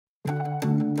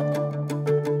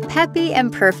Peppy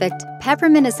and perfect,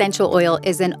 peppermint essential oil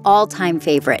is an all-time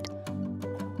favorite.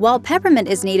 While peppermint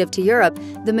is native to Europe,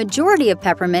 the majority of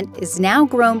peppermint is now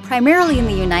grown primarily in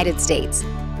the United States.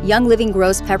 Young Living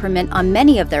grows peppermint on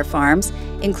many of their farms,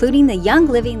 including the Young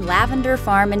Living Lavender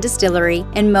Farm and Distillery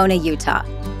in Mona, Utah.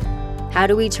 How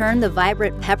do we turn the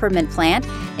vibrant peppermint plant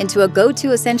into a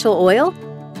go-to essential oil?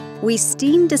 We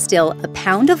steam distill a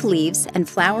pound of leaves and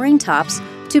flowering tops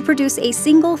to produce a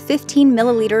single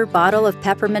 15-milliliter bottle of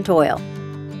peppermint oil.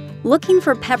 Looking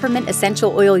for peppermint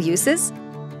essential oil uses?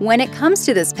 When it comes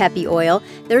to this peppy oil,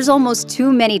 there's almost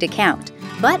too many to count,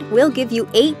 but we'll give you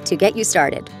 8 to get you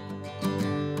started.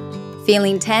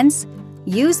 Feeling tense?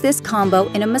 Use this combo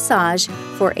in a massage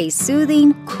for a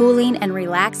soothing, cooling, and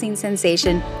relaxing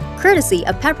sensation, courtesy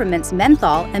of peppermint's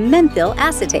menthol and methyl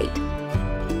acetate.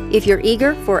 If you're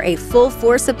eager for a full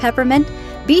force of peppermint,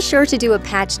 be sure to do a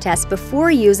patch test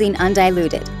before using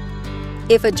undiluted.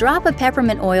 If a drop of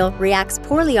peppermint oil reacts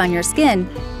poorly on your skin,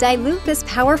 dilute this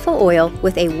powerful oil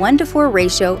with a 1:4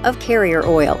 ratio of carrier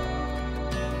oil.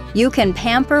 You can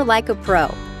pamper like a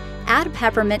pro. Add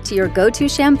peppermint to your go-to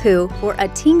shampoo for a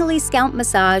tingly scalp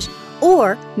massage,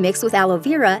 or mix with aloe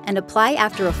vera and apply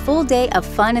after a full day of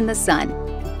fun in the sun.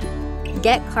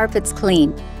 Get carpets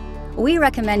clean. We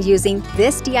recommend using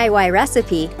this DIY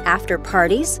recipe after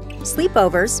parties,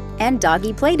 sleepovers, and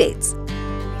doggy playdates.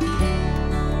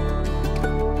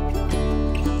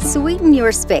 Sweeten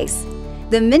your space.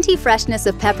 The minty freshness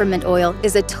of peppermint oil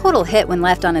is a total hit when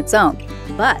left on its own,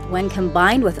 but when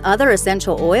combined with other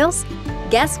essential oils,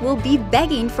 guests will be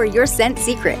begging for your scent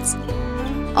secrets.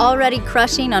 Already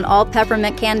crushing on all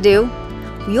peppermint can do?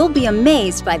 You'll be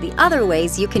amazed by the other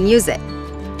ways you can use it.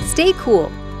 Stay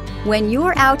cool. When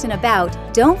you're out and about,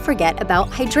 don't forget about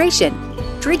hydration.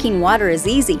 Drinking water is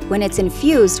easy when it's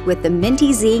infused with the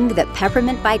minty zing that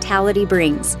peppermint vitality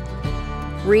brings.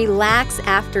 Relax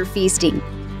after feasting.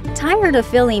 Tired of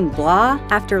feeling blah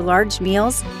after large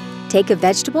meals? Take a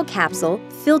vegetable capsule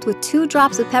filled with 2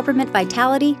 drops of peppermint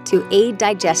vitality to aid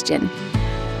digestion.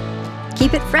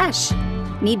 Keep it fresh.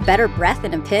 Need better breath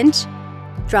in a pinch?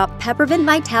 Drop peppermint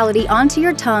vitality onto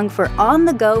your tongue for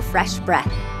on-the-go fresh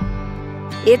breath.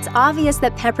 It's obvious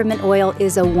that peppermint oil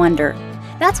is a wonder.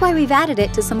 That's why we've added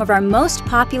it to some of our most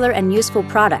popular and useful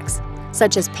products,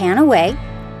 such as Pan Away,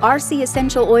 RC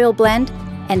Essential Oil Blend,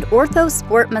 and Ortho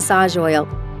Sport Massage Oil.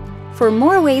 For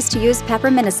more ways to use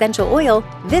peppermint essential oil,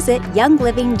 visit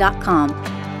youngliving.com.